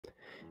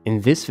In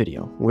this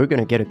video, we're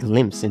gonna get a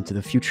glimpse into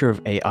the future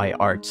of AI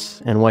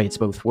arts and why it's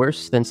both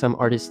worse than some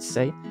artists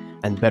say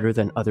and better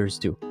than others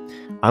do.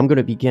 I'm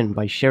gonna begin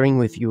by sharing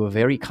with you a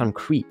very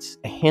concrete,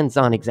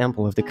 hands-on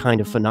example of the kind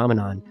of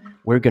phenomenon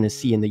we're gonna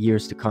see in the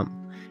years to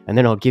come, and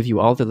then I'll give you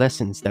all the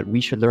lessons that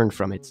we should learn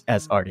from it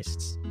as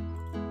artists.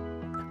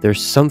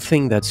 There's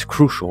something that's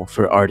crucial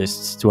for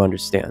artists to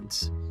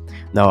understand.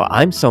 Now,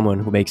 I'm someone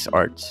who makes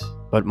art,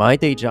 but my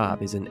day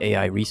job is in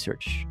AI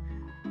research.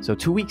 So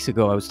 2 weeks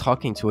ago, I was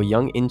talking to a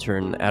young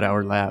intern at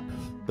our lab.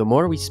 The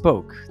more we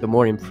spoke, the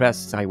more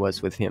impressed I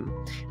was with him.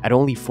 At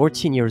only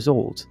 14 years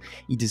old,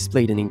 he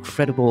displayed an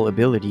incredible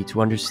ability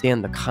to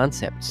understand the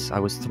concepts I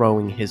was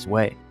throwing his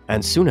way.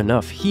 And soon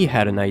enough, he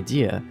had an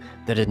idea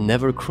that had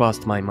never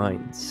crossed my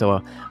mind.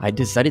 So I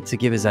decided to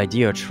give his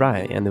idea a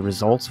try, and the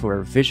results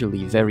were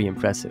visually very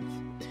impressive.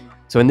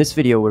 So in this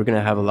video, we're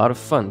gonna have a lot of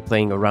fun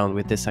playing around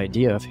with this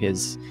idea of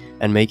his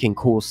and making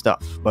cool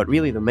stuff. But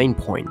really the main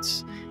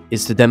point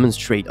is to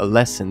demonstrate a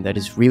lesson that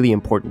is really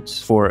important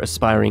for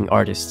aspiring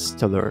artists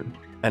to learn.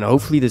 And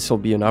hopefully this will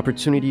be an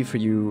opportunity for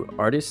you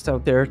artists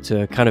out there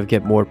to kind of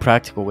get more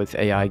practical with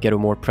AI, get a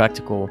more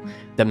practical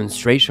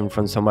demonstration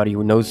from somebody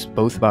who knows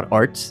both about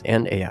art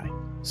and AI.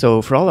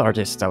 So for all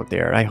artists out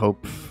there, I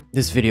hope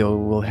this video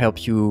will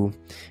help you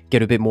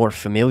get a bit more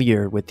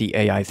familiar with the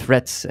AI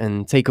threats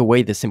and take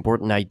away this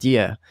important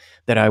idea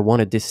that I want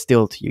to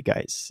distill to you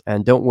guys.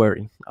 And don't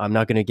worry, I'm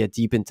not going to get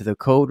deep into the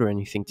code or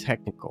anything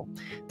technical.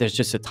 There's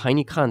just a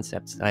tiny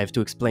concept I have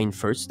to explain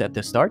first at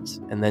the start,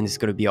 and then it's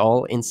going to be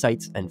all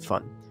insights and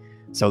fun.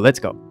 So let's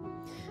go.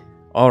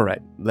 All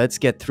right, let's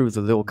get through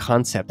the little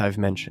concept I've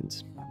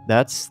mentioned.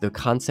 That's the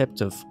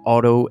concept of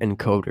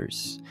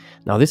autoencoders.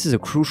 Now, this is a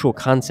crucial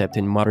concept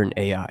in modern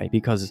AI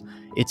because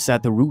it's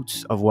at the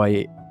roots of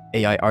why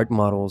AI art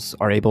models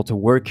are able to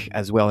work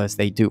as well as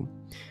they do.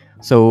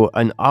 So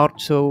an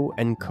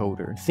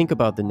autoencoder, think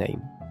about the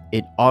name.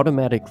 It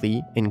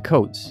automatically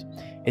encodes.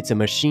 It's a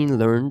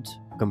machine-learned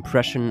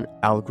compression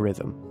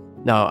algorithm.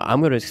 Now,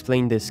 I'm going to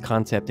explain this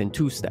concept in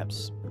 2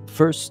 steps.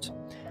 First,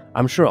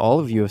 I'm sure all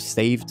of you have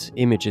saved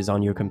images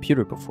on your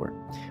computer before.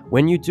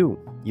 When you do,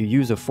 you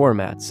use a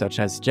format such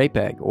as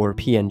JPEG or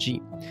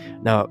PNG.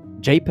 Now,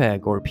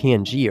 JPEG or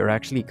PNG are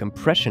actually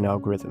compression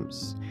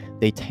algorithms.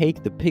 They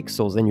take the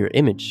pixels in your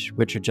image,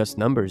 which are just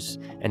numbers,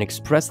 and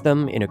express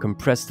them in a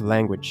compressed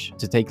language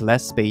to take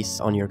less space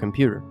on your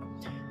computer.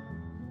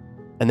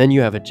 And then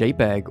you have a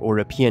JPEG or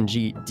a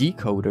PNG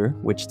decoder,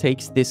 which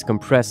takes this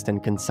compressed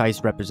and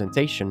concise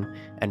representation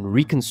and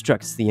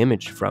reconstructs the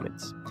image from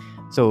it.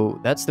 So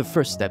that's the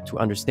first step to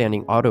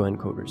understanding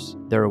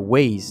autoencoders. There are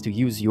ways to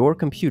use your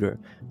computer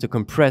to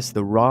compress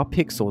the raw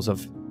pixels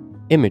of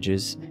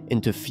images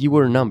into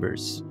fewer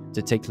numbers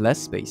to take less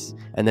space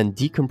and then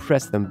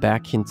decompress them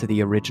back into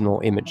the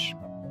original image.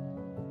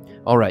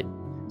 Alright,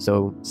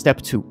 so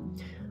step 2.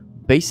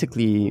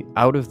 Basically,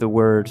 out of the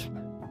word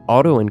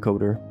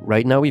autoencoder,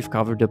 right now we've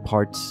covered the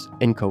parts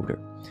encoder.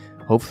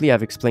 Hopefully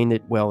I've explained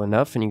it well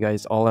enough and you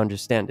guys all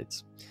understand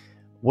it.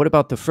 What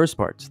about the first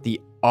part,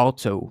 the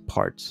auto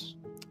part?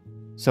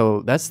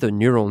 So that's the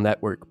neural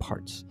network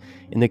part.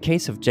 In the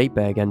case of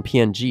JPEG and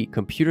PNG,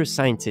 computer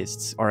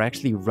scientists are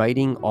actually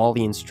writing all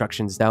the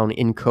instructions down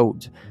in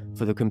code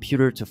for the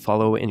computer to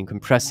follow in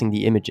compressing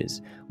the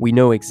images. We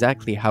know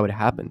exactly how it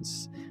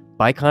happens.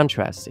 By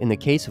contrast, in the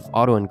case of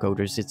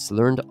autoencoders, it's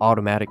learned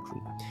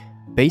automatically.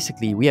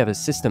 Basically, we have a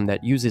system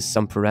that uses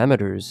some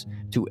parameters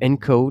to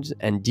encode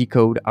and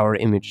decode our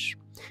image.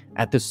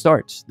 At the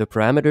start, the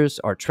parameters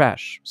are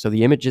trash, so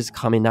the images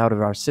coming out of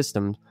our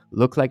system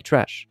look like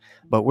trash.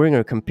 But we're going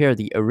to compare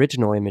the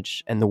original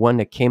image and the one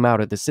that came out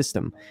of the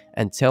system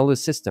and tell the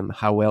system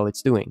how well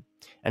it's doing.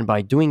 And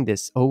by doing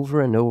this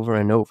over and over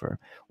and over,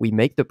 we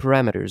make the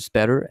parameters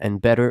better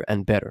and better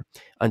and better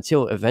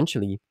until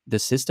eventually the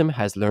system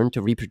has learned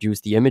to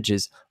reproduce the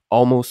images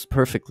almost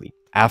perfectly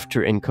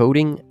after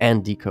encoding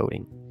and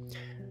decoding.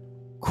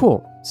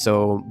 Cool.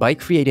 So by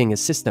creating a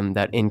system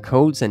that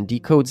encodes and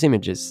decodes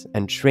images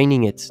and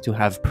training it to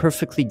have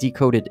perfectly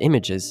decoded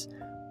images,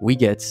 we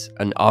get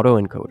an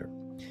autoencoder.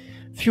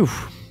 Phew.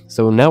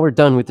 So now we're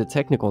done with the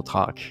technical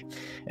talk.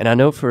 And I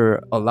know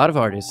for a lot of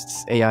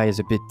artists, AI is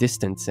a bit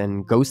distant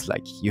and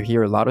ghost-like. You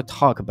hear a lot of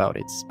talk about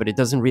it, but it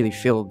doesn't really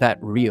feel that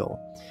real.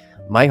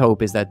 My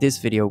hope is that this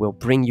video will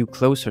bring you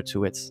closer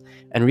to it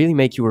and really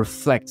make you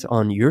reflect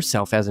on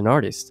yourself as an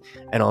artist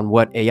and on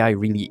what AI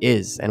really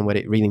is and what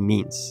it really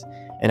means.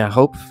 And I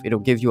hope it'll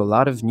give you a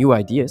lot of new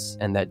ideas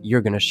and that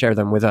you're going to share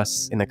them with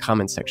us in the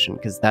comment section,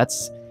 because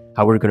that's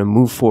how we're going to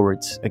move forward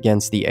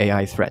against the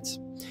AI threat.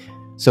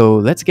 So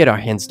let's get our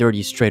hands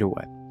dirty straight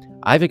away.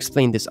 I've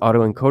explained this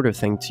autoencoder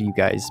thing to you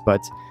guys,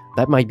 but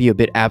that might be a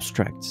bit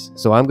abstract.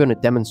 So I'm going to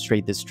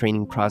demonstrate this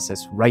training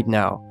process right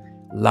now,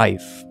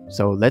 live.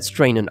 So let's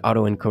train an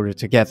autoencoder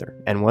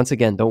together. And once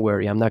again, don't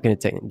worry, I'm not going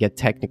to get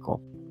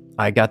technical.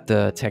 I got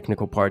the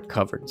technical part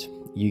covered.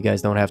 You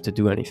guys don't have to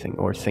do anything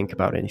or think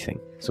about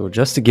anything. So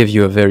just to give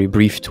you a very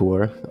brief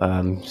tour,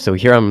 so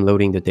here I'm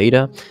loading the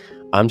data.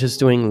 I'm just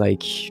doing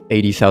like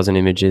 80,000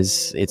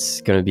 images. It's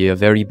going to be a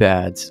very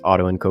bad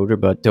autoencoder,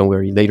 but don't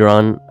worry. Later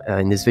on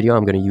in this video,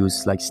 I'm going to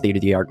use like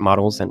state-of-the-art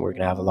models and we're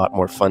going to have a lot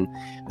more fun.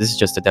 This is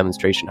just a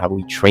demonstration how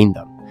we train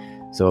them.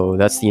 So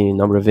that's the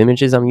number of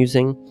images I'm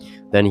using.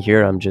 Then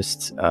here I'm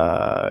just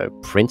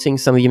printing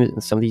some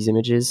of these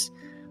images.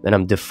 Then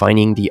I'm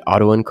defining the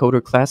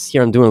autoencoder class.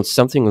 Here I'm doing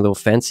something a little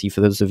fancy for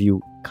those of you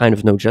who kind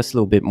of know just a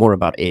little bit more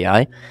about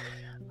AI.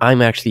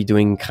 I'm actually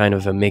doing kind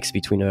of a mix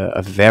between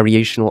a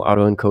variational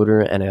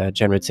autoencoder and a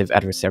generative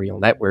adversarial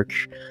network.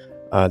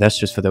 That's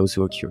just for those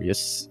who are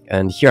curious.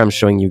 And here I'm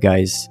showing you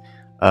guys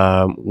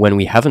when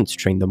we haven't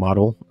trained the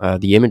model,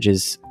 the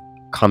images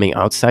coming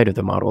outside of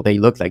the model, they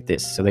look like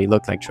this. So they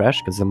look like trash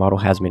because the model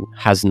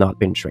has not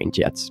been trained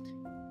yet.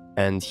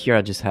 And here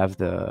I just have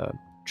the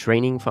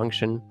training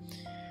function,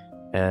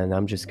 and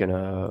I'm just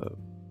gonna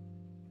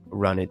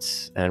run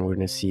it, and we're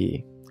gonna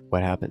see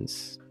what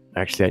happens.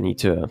 Actually, I need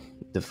to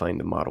define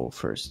the model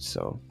first.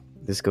 So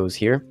this goes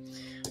here,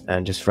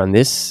 and just run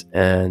this,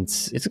 and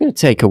it's gonna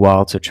take a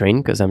while to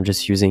train because I'm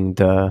just using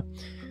the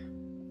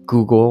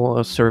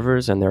Google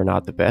servers, and they're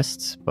not the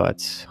best,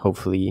 but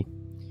hopefully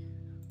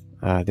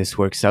this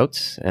works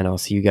out, and I'll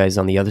see you guys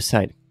on the other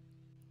side.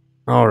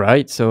 All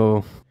right,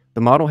 so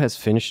the model has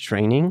finished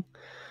training.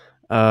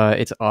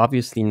 It's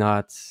obviously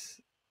not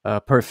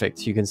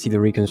perfect. You can see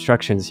the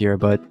reconstructions here,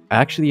 but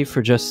actually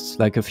for just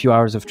like a few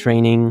hours of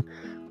training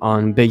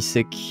on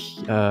basic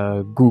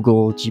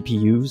Google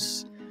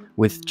GPUs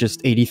with just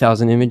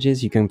 80,000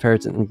 images, you compare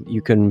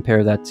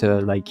that to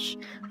like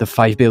the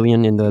 5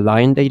 billion in the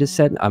Lion data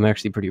set. I'm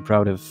actually pretty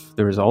proud of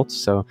the results.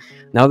 So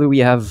now that we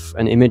have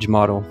an image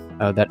model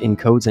that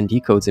encodes and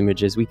decodes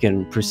images, we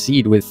can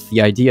proceed with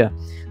the idea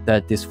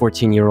that this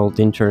 14-year-old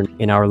intern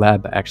in our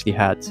lab actually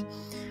had.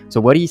 So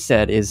what he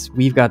said is,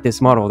 we've got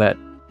this model that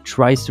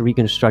tries to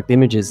reconstruct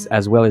images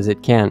as well as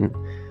it can,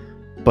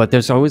 but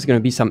there's always going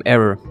to be some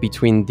error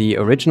between the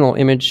original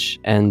image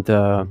and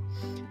the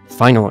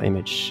final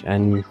image.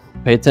 And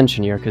pay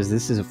attention here, because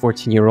this is a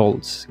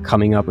 14-year-old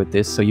coming up with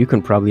this, so you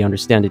can probably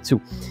understand it too.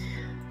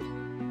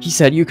 He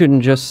said you can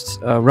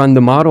just run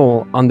the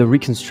model on the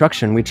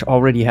reconstruction, which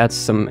already had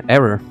some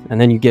error,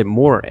 and then you get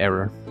more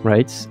error,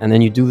 right? And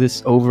then you do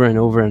this over and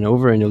over and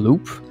over in a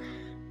loop.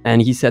 And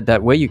he said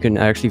that way you can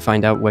actually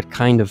find out what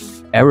kind of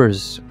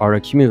errors are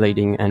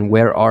accumulating and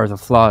where are the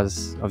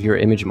flaws of your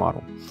image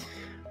model.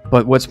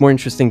 But what's more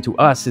interesting to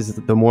us is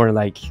the more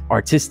like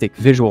artistic,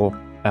 visual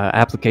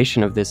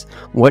application of this.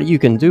 What you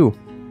can do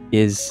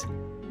is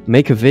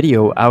make a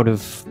video out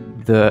of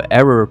the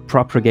error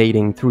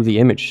propagating through the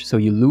image. So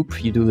you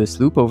do this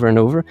loop over and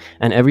over,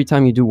 and every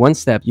time you do one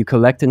step, you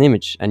collect an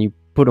image and you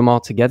put them all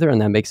together,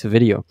 and that makes a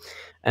video.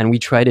 And we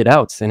tried it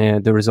out,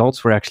 and the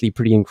results were actually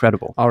pretty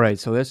incredible. All right,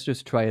 so let's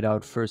just try it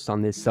out first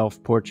on this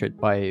self-portrait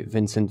by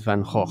Vincent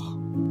van Gogh.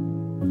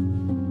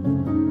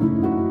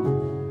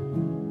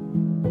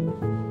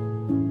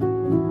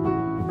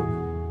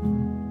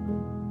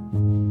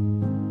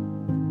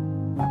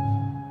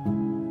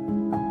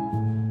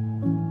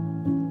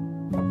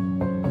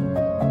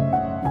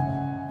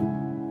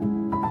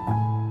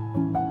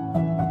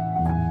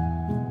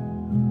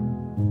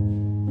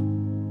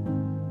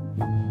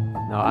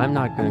 Now, I'm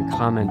not going to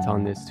comment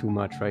on this too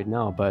much right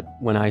now, but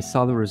when I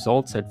saw the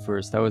results at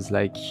first, I was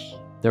like,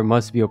 there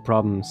must be a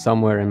problem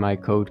somewhere in my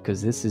code,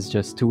 because this is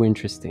just too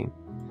interesting.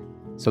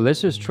 So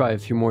let's just try a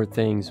few more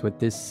things with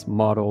this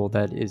model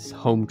that is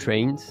home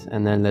trained,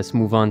 and then let's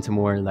move on to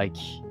more like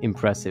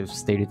impressive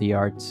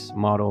state-of-the-art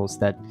models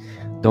that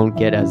don't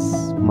get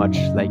as much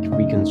like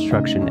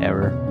reconstruction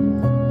error.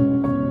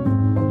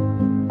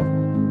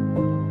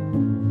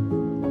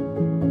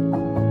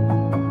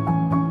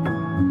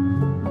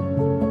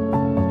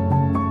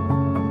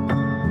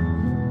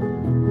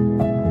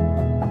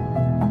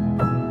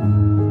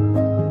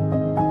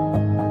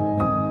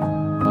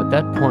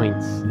 At that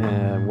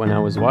point, when I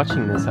was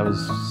watching this, I was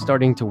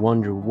starting to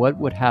wonder what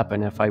would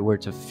happen if I were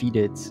to feed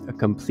it a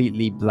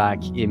completely black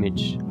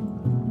image.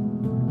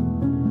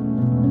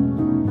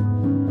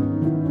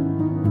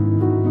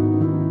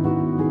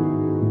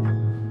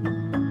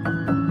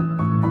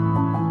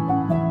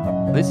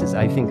 This is,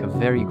 I think, a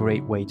very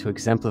great way to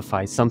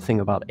exemplify something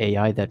about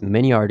AI that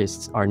many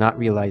artists are not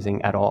realizing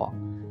at all.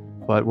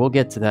 But we'll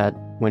get to that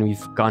when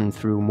we've gone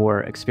through more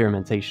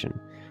experimentation.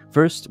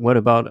 First, what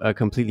about a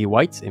completely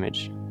white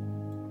image?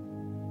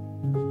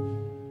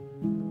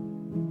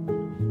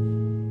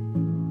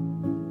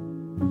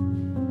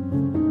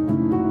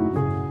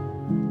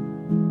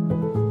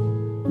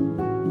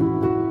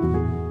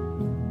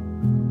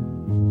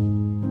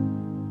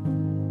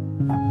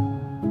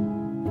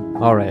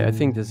 Alright, I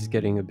think this is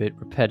getting a bit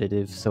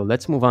repetitive, so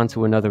let's move on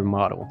to another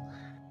model.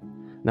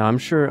 Now, I'm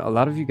sure a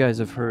lot of you guys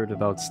have heard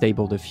about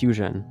Stable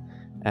Diffusion,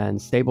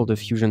 and Stable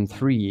Diffusion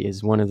 3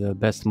 is one of the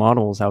best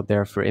models out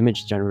there for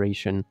image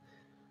generation.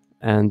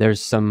 And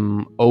there's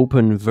some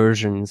open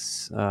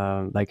versions,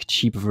 like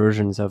cheap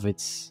versions of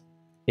its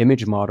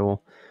image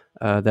model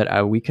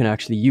that we can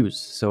actually use.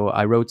 So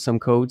I wrote some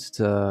codes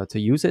to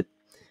use it,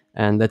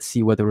 And let's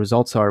see what the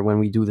results are when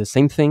we do the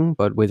same thing,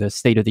 but with a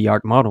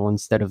state-of-the-art model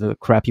instead of the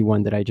crappy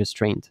one that I just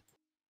trained.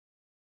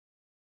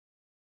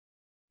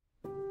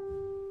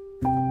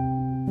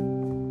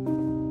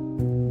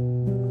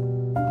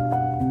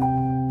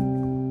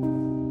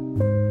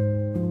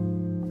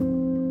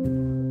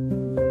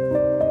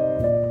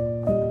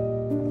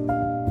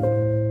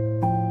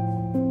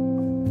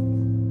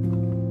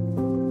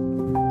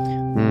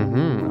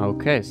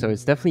 Okay, so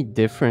it's definitely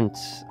different.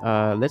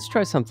 Let's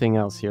try something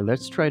else here.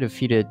 Let's try to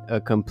feed it a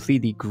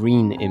completely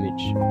green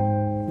image.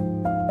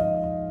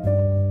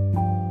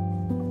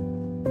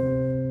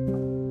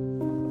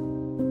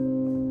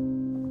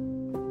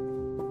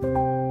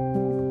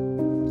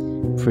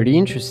 Pretty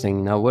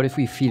interesting. Now, what if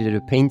we feed it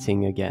a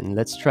painting again?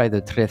 Let's try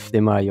the Tres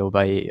de Mayo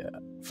by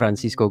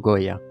Francisco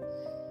Goya.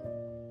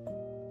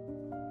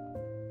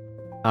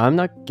 I'm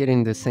not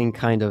getting the same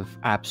kind of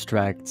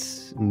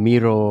abstract,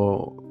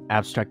 Miro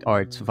abstract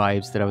art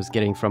vibes that I was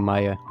getting from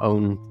my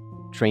own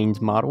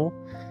trained model.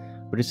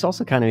 But it's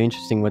also kind of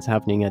interesting what's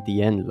happening at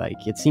the end. Like,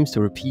 it seems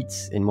to repeat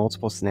in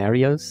multiple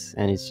scenarios,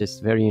 and it's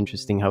just very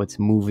interesting how it's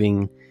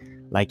moving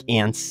like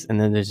ants,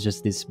 and then there's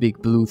just this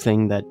big blue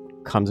thing that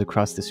comes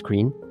across the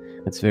screen.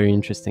 That's very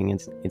interesting.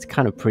 It's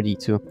kind of pretty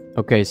too.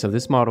 Okay, so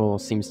this model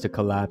seems to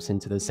collapse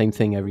into the same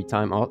thing every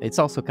time. It's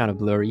also kind of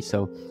blurry,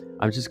 so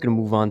I'm just going to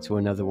move on to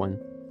another one.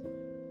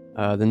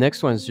 The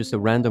next one is just a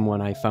random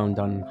one I found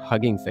on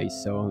Hugging Face,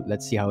 so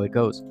let's see how it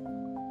goes.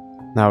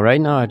 Now,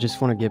 right now, I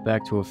just want to get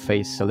back to a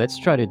face, so let's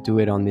try to do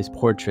it on this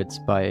self-portraits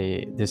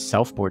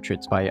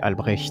by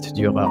Albrecht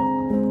Dürer.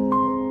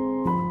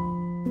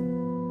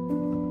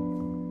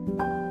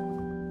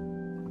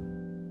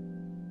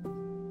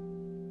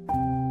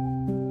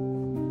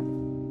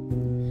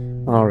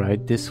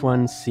 Alright, this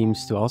one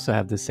seems to also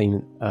have the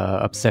same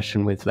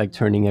obsession with like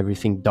turning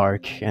everything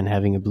dark and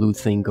having a blue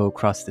thing go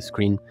across the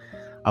screen.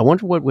 I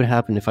wonder what would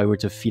happen if I were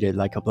to feed it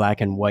like a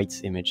black and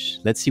white image.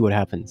 Let's see what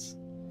happens.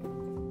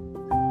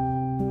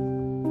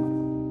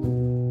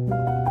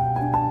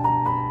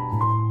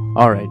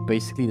 Alright,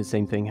 basically the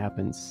same thing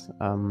happens.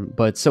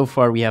 But so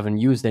far we haven't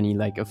used any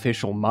like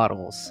official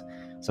models.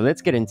 So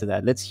let's get into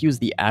that. Let's use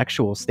the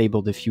actual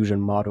Stable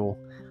Diffusion model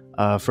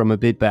from a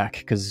bit back,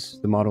 because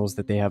the models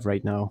that they have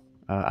right now,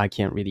 I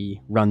can't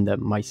really run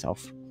them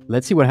myself.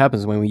 Let's see what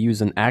happens when we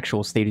use an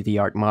actual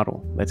state-of-the-art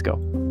model. Let's go.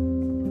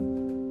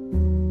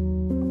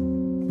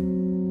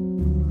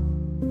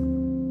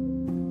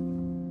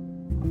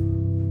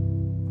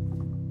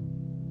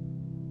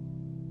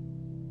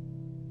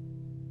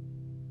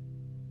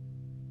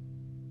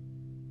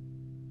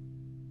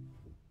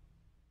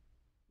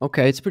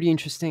 Okay, it's pretty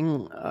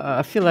interesting.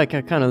 I feel like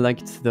I kind of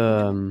liked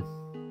the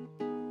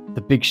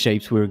big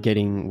shapes we were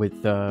getting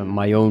with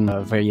my own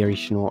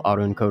variational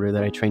autoencoder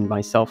that I trained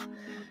myself.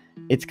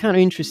 It's kind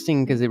of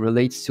interesting because it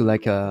relates to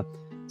like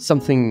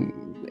something,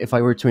 if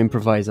I were to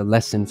improvise a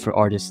lesson for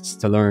artists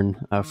to learn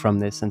from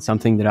this, and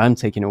something that I'm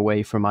taking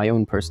away from my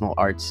own personal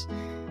arts,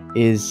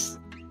 is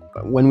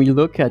when we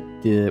look at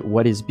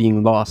what is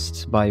being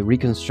lost by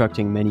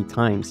reconstructing many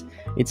times,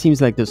 it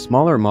seems like the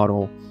smaller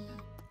model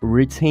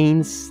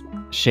retains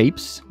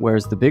shapes,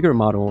 whereas the bigger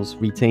models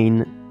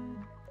retain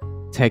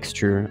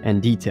texture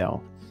and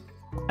detail.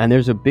 And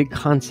there's a big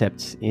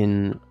concept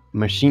in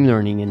machine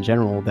learning in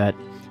general that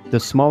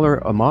the smaller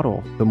a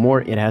model, the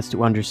more it has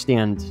to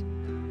understand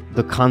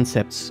the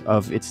concepts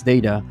of its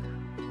data,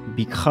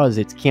 because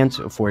it can't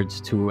afford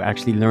to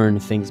actually learn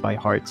things by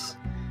heart.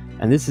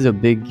 And this is a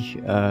big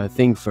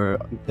thing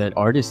that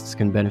artists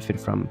can benefit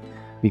from,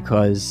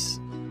 because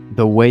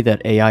the way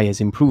that AI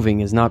is improving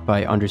is not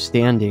by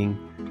understanding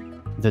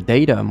the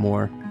data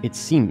more, it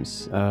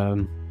seems.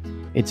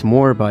 It's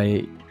more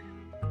by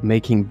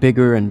making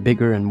bigger and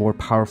bigger and more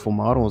powerful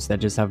models that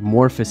just have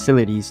more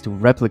facilities to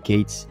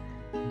replicate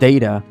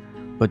data,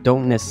 but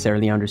don't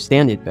necessarily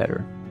understand it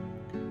better.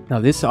 Now,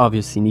 this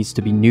obviously needs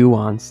to be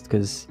nuanced,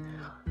 because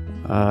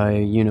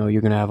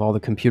you're going to have all the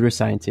computer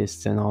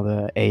scientists and all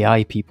the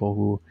AI people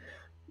who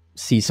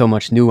see so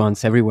much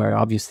nuance everywhere.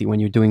 Obviously, when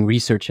you're doing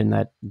research in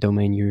that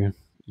domain,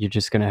 you're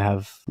just going to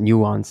have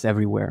nuance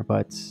everywhere.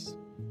 But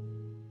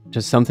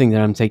just something that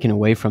I'm taking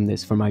away from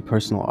this for my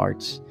personal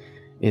art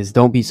is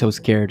don't be so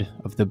scared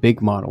of the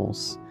big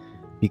models,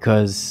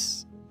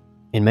 because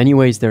in many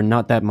ways they're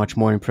not that much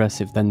more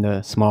impressive than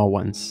the small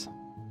ones.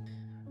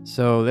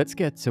 So let's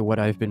get to what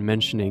I've been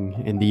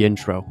mentioning in the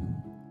intro.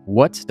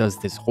 What does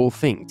this whole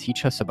thing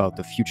teach us about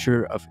the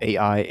future of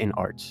AI in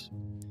art?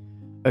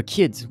 A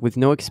kid with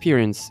no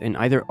experience in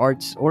either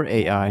art or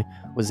AI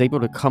was able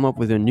to come up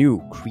with a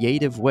new,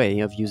 creative way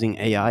of using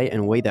AI in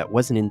a way that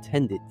wasn't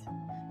intended.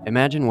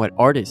 Imagine what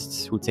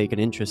artists who take an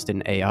interest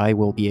in AI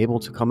will be able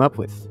to come up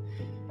with.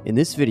 In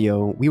this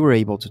video, we were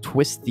able to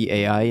twist the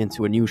AI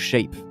into a new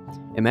shape.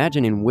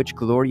 Imagine in which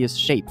glorious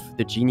shape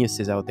the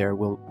geniuses out there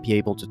will be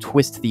able to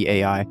twist the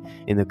AI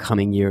in the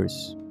coming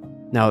years.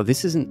 Now,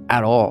 this isn't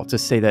at all to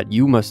say that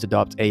you must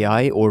adopt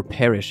AI or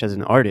perish as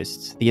an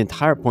artist. The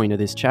entire point of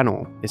this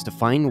channel is to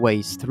find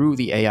ways through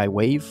the AI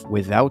wave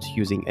without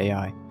using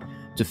AI.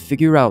 to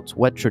figure out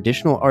what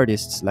traditional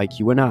artists like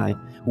you and I,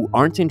 who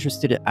aren't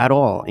interested at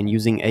all in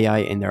using AI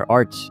in their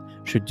art,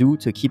 should do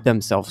to keep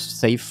themselves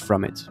safe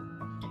from it.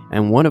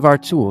 And one of our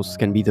tools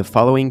can be the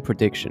following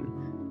prediction,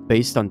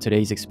 based on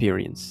today's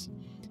experience.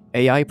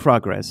 AI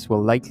progress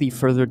will likely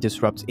further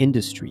disrupt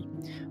industry,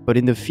 but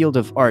in the field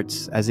of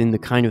arts, as in the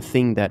kind of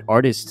thing that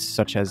artists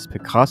such as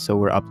Picasso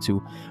were up to,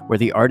 where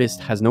the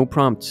artist has no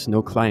prompts,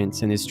 no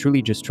clients, and is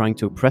truly just trying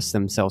to express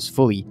themselves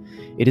fully,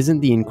 it isn't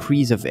the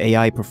increase of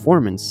AI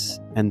performance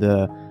and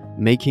the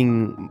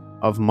making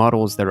of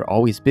models that are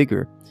always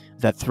bigger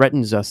that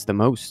threatens us the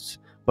most,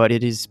 but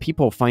it is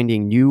people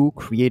finding new,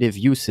 creative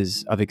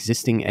uses of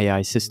existing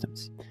AI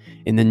systems.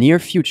 In the near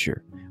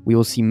future, we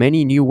will see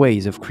many new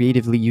ways of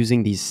creatively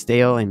using these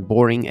stale and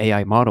boring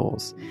AI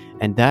models,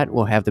 and that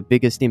will have the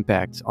biggest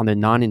impact on the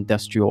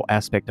non-industrial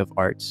aspect of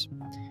arts.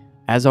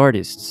 As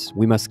artists,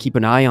 we must keep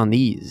an eye on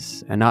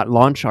these and not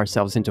launch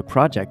ourselves into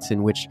projects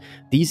in which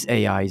these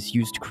AIs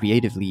used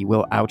creatively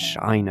will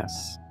outshine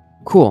us.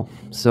 Cool,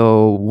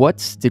 so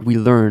what did we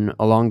learn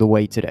along the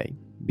way today?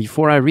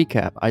 Before I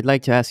recap, I'd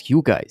like to ask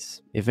you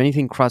guys, if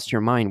anything crossed your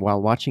mind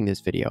while watching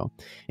this video,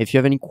 if you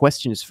have any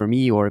questions for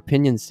me or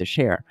opinions to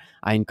share,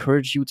 I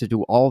encourage you to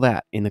do all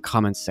that in the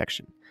comments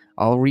section.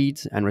 I'll read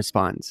and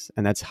respond,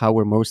 and that's how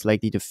we're most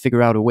likely to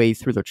figure out a way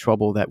through the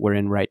trouble that we're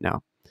in right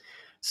now.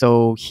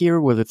 So here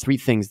were the 3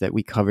 things that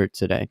we covered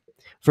today.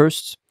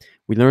 First,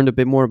 we learned a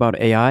bit more about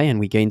AI and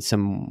we gained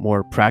some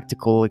more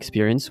practical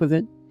experience with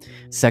it.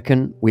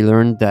 Second, we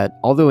learned that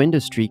although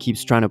industry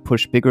keeps trying to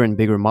push bigger and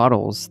bigger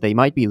models, they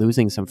might be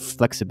losing some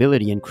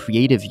flexibility and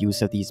creative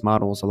use of these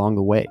models along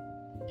the way.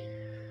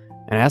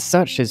 And as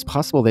such, it's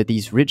possible that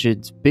these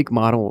rigid, big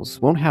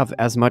models won't have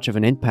as much of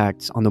an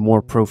impact on the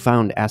more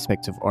profound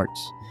aspects of art.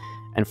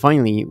 And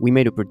finally, we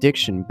made a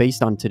prediction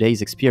based on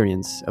today's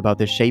experience about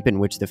the shape in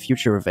which the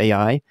future of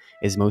AI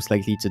is most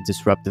likely to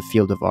disrupt the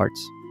field of art.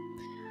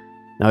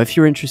 Now, if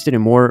you're interested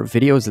in more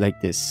videos like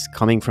this,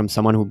 coming from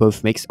someone who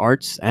both makes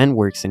arts and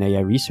works in AI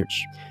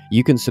research,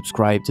 you can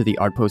subscribe to the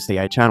Artpost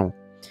AI channel.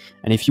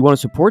 And if you want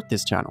to support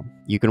this channel,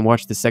 you can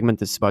watch the segment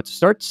that's about to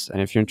start,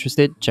 and if you're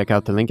interested, check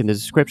out the link in the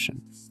description.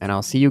 And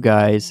I'll see you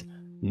guys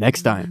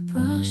next time.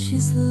 While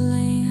she's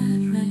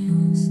laying at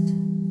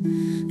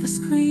rest, the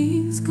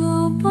screens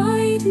glow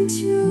bright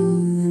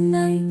into the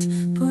night,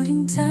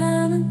 putting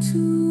talent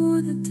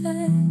to the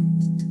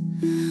test.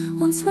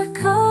 Once where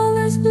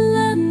colors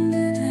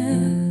blended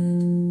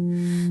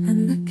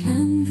and the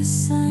canvas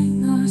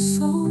sang our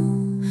soul,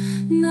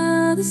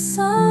 now the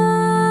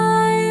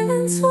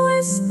silence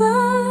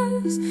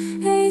whispers,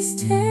 haze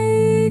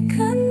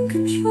taken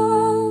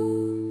control.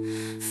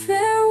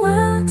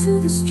 Farewell to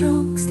the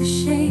strokes, the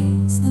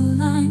shades, the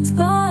lines,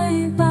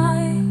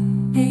 bye-bye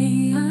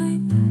AI,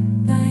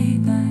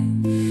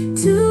 bye-bye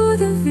to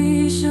the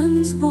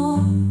visions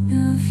born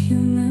of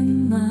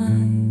human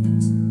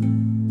minds.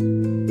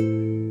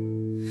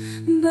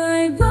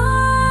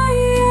 Bye-bye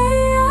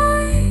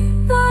AI,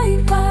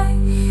 bye-bye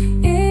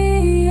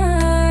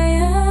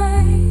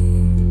AI.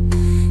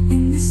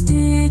 In this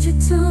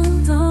digital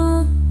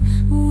dawn,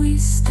 we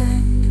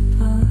stand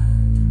apart.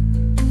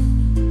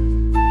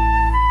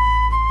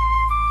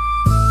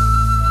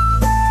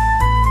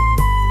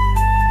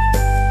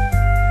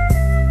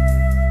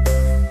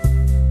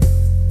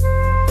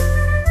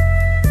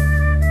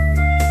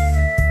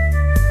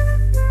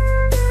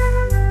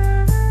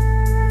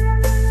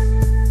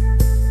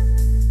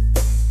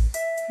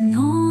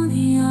 Know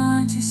the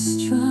artist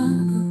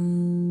struggle,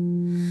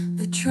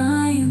 the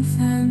triumph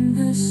and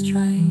the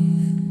strife.